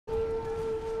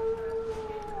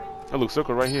That looks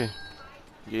circle right here.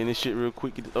 Getting this shit real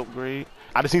quick, get the upgrade.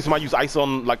 I just seen somebody use ice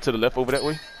on like to the left over that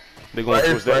way. They going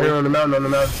towards that way. Right here on the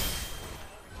mountain,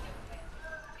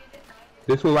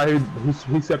 This one right here,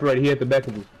 he's separated. He at the back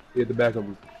of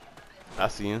him. I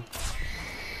see him.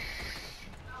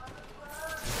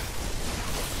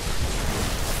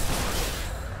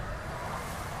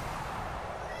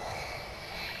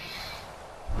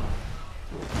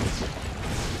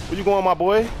 Where you going, my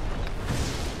boy?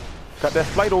 Got that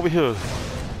flight over here.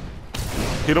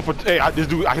 Hit him for, hey, I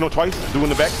hit him twice. Do in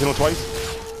the back, hit him twice.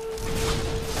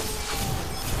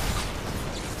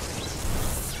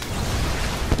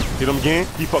 Hit him again,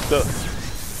 he fucked up.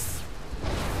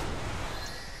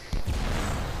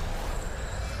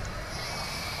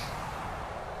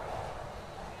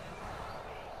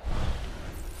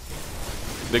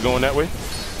 They going that way.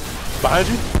 Behind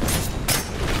you.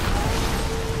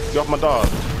 Get off my dog.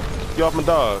 Get off my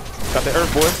dog. Got the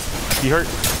earth, boy. He hurt.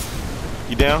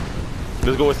 He down.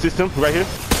 Let's go assist him right here.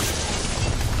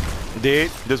 Dead.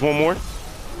 There's one more.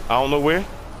 I don't know where.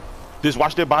 Just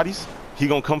watch their bodies. He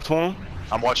gonna come to him.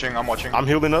 I'm watching. I'm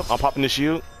healing up. I'm popping the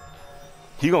shield.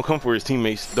 He gonna come for his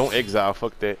teammates. Don't exile.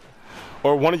 Fuck that.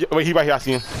 Or one of you. Wait, he right here. I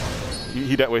see him.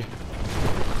 He that way.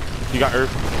 He got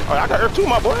earth. Oh, I got earth too,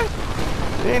 my boy.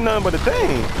 It ain't nothing but a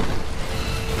thing.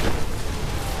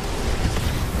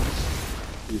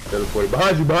 He's teleported.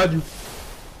 Behind you.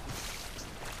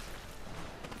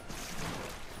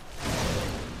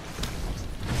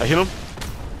 I hit him.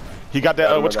 He got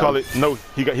that. What you call it? No,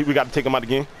 we got to take him out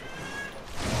again.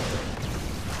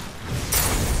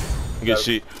 Good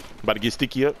shit. About to get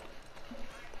sticky up.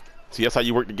 See, that's how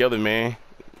you work together, man.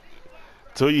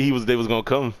 Told you they was gonna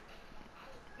come.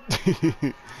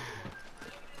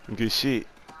 Good shit.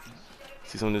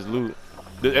 See some of this loot.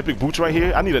 The epic boots right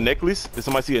here. I need a necklace. Did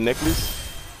somebody see a necklace?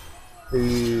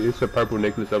 It's a purple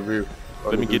necklace over here.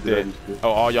 Let me get that. Oh,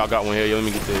 all y'all got one here. Yeah, let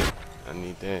me get that. I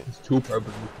need that. It's two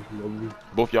purple necklaces over here.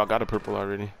 Both y'all got a purple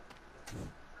already.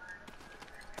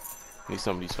 Need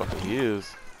some of these fucking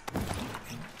heals.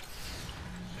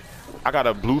 I got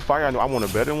a blue fire. I want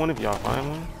a better one if y'all find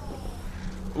one.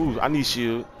 Ooh, I need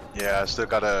shield. Yeah, I still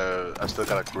got a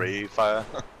gray fire.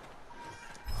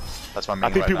 That's my main. I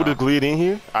think right people now. just glid in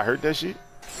here. I heard that shit.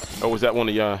 Or was that one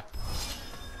of y'all?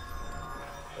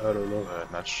 I don't know.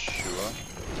 Not sure.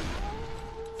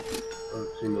 I don't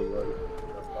see nobody.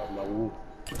 My wolf.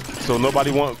 So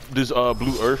nobody want this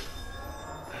blue earth?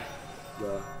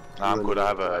 Nah. I'm good. I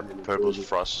have a purple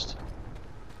frost.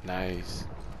 Nice.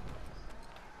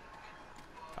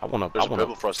 I want a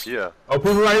purple frost here. Oh,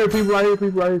 people right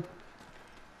here.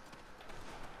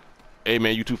 Hey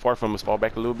man, you too far from us. Fall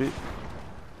back a little bit.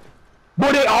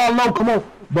 Boy, they all low. Come on,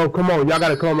 bro. Come on. Y'all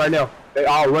gotta come right now. They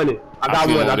all running. I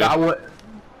got one.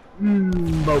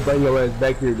 Bro, bring your ass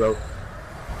back here, bro.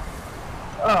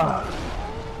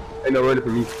 Ain't no running for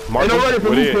me. Ain't no running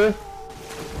for me, man.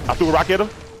 I threw a rock at him.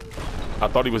 I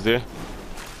thought he was there.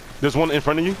 There's one in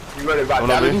front of you. You running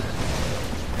vitality?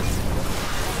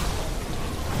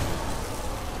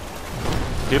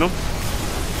 Hit him.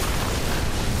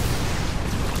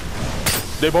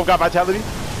 They both got vitality.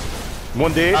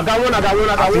 One dead. I got one.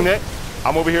 I seen that.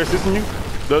 I'm over here assisting you.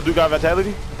 The other dude got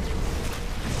vitality.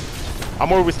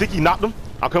 I'm over with Sticky. Knocked him.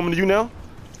 I'm coming to you now.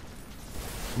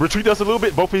 Retreat us a little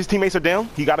bit. Both of his teammates are down.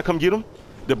 He got to come get him.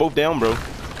 They're both down, bro.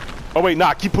 Oh, wait.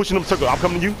 Nah, keep pushing them circle. I'm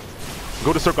coming to you.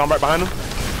 Go to circle. I'm right behind him.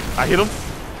 I hit him.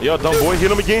 Yo, dumb boy.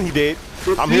 Hit him again. He dead.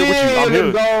 I'm here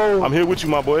with you. I'm here with you,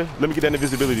 my boy. Let me get that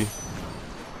invisibility.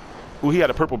 Ooh, he had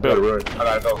a purple belt. I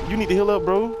gotta go. You need to heal up,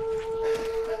 bro.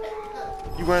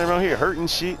 You running around here hurting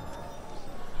shit.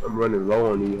 I'm running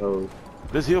low on these hoes.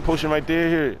 This heal potion right there.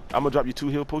 Here, I'm gonna drop you 2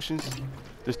 heal potions.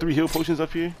 There's 3 heal potions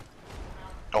up here.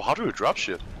 Oh, how do we drop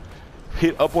shit?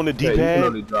 Hit up on the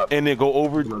D-pad and then go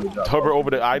over, hover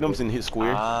over the items and hit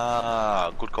square.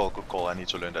 Ah, good call. I need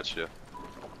to learn that shit.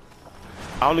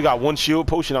 I only got 1 shield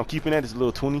potion. I'm keeping that. It's a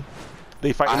little 20.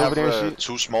 They fighting over there and shit.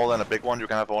 2 small and a big one. You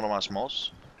can have one of my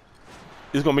smalls.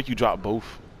 It's gonna make you drop both.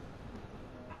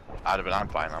 I'm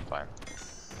fine.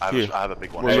 I have a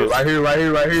big one. Hey, right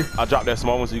here. I dropped that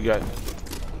small one so you got.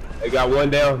 They got one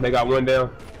down.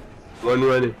 One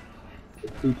running.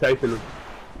 There's 2 chasing them.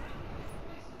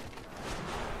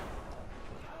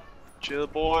 Chill,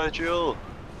 boy, chill.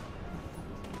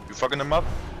 You fucking them up?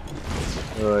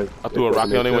 Alright. I threw a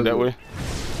rocket on they went that way.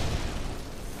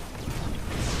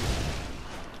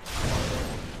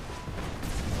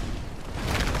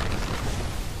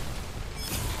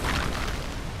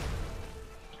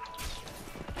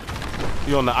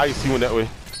 He on the ice, he went that way.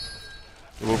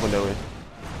 He both went that way.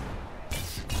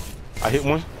 I hit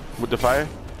one with the fire.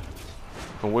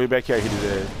 From way back here, I hit his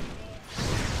ass.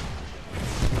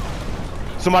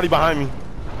 Somebody behind me.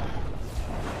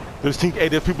 There's team. Hey,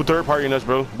 there's people third partying us,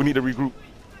 bro. We need to regroup.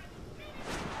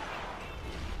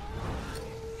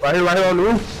 Right here on the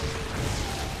roof.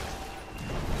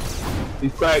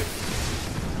 He's cracked.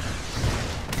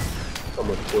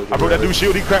 I broke that dude's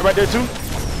shield. He cracked right there too.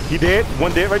 He dead.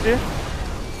 One dead right there.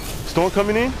 Storm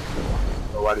coming in.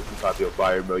 Oh, why did you pop your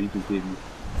fire, bro? You can see me.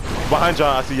 Behind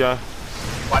y'all, I see y'all.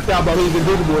 Watch out, bro. He's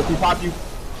invisible. If he pop you.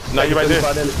 Nah, you right there.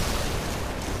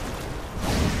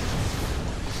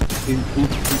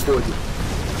 He's poisoned.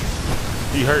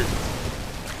 He hurt.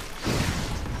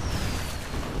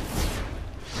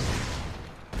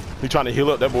 He trying to heal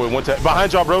up that boy one time.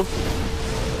 Behind y'all, bro.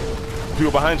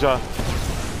 People behind y'all.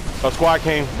 A squad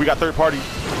came. We got third party.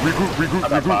 Regroup. He's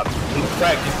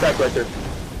cracked right there.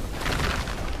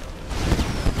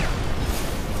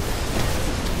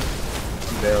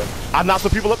 There. I knocked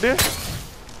some people up there.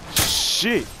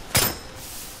 Shit.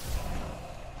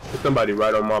 There's somebody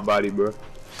right on my body, bro.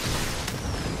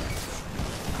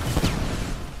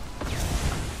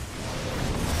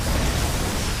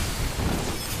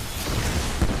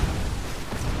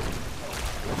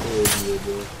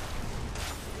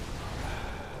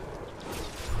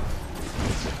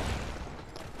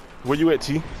 Where you at,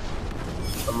 T?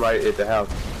 I'm right at the house.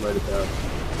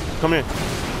 Come in.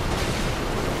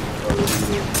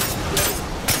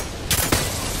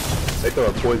 They throw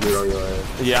a poison on your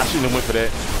ass. Yeah, I shouldn't have went for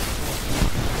that.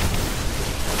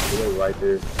 They're right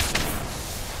there.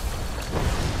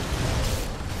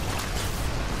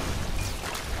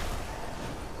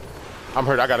 I'm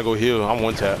hurt. I gotta go heal. I'm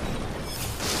one tap.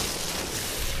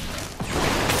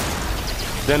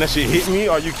 Then that shit hit me?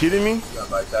 Are you kidding me?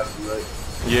 Right?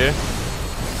 Yeah.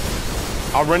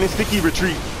 I'm running sticky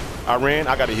retreat. I ran.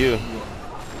 I gotta heal.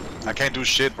 I can't do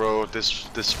shit, bro.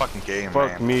 This fucking game,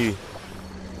 Fuck man. me.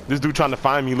 This dude trying to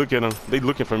find me. Look at him. They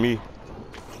looking for me.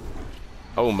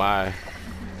 Oh my.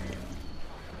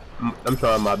 I'm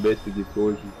trying my best to get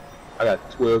towards you. I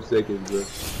got 12 seconds,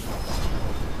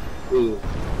 bro.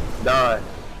 9,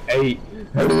 8.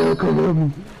 Everyone come with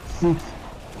me. 6,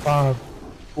 5,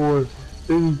 4,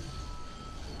 3.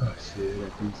 Oh shit, I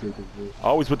got 3 seconds, bro.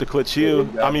 Always with the clutch heal.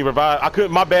 I mean revive. I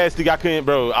couldn't. My bad, Stick. I couldn't,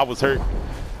 bro. I was hurt.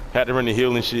 Had to run the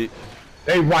heal and shit.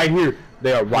 They right here.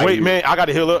 They are right here. Wait, man. I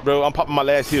gotta heal up, bro. I'm popping my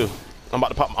last heal. I'm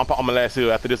popping my last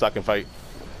heal. After this, I can fight.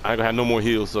 I ain't gonna have no more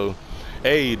heals. So,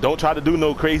 hey, don't try to do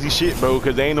no crazy shit, bro.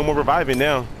 Cause there ain't no more reviving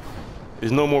now.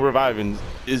 There's no more reviving.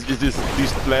 It's just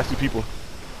these last two people.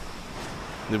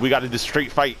 We got to just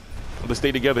straight fight. Let's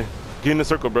stay together. Get in the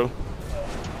circle, bro.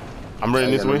 I'm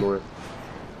running this way.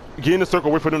 Get in the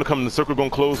circle. Wait for them to come. The circle gonna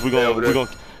close. We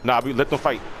let them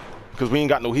fight. Cause we ain't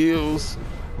got no heals.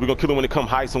 We gonna kill them when they come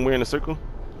hide somewhere in the circle.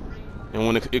 And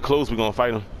when it closes, we gonna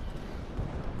fight them.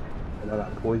 And I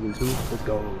got poison too. Let's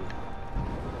go.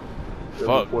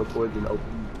 Fuck. Poison OP.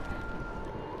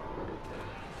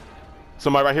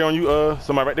 Somebody right here on you.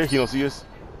 Somebody right there. He don't see us.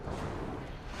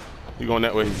 He going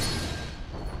that way.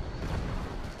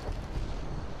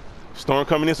 Storm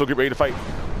coming in, so get ready to fight.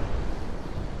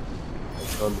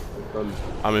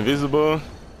 I'm invisible.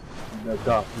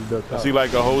 I see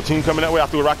like a whole team coming that way. I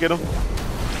threw a rock at him.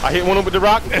 I hit one of them with the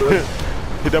rock.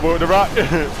 Hit that boy with the rock.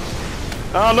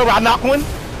 I don't know, I knocked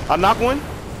one.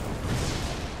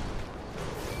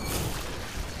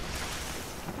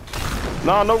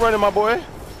 Nah, no running, my boy.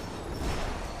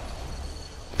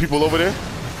 People over there.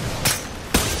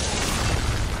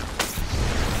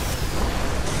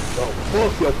 Oh,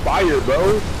 fuck your fire,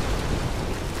 bro.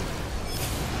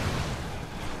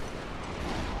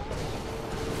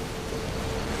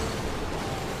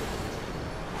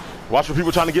 Watch for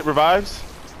people trying to get revives.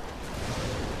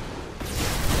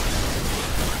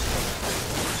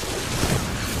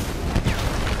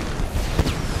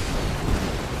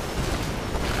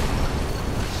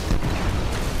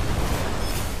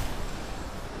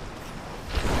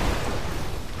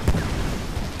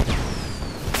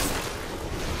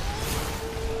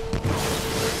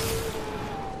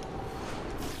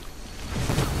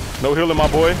 No healing, my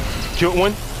boy. Killed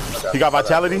one. He got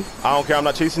vitality. I don't care. I'm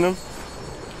not chasing him.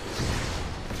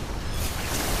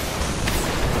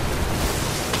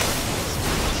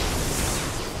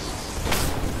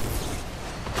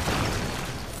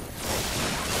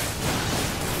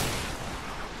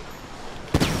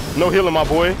 No healing, my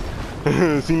boy.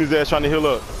 Seen his ass trying to heal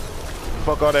up.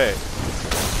 Fuck all that.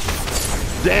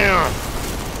 Damn.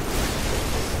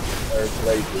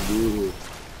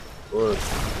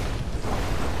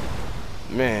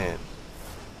 Man,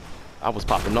 I was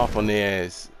popping off on their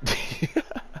ass.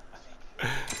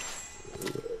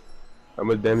 How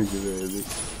much damage is there?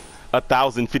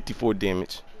 1,054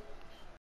 damage.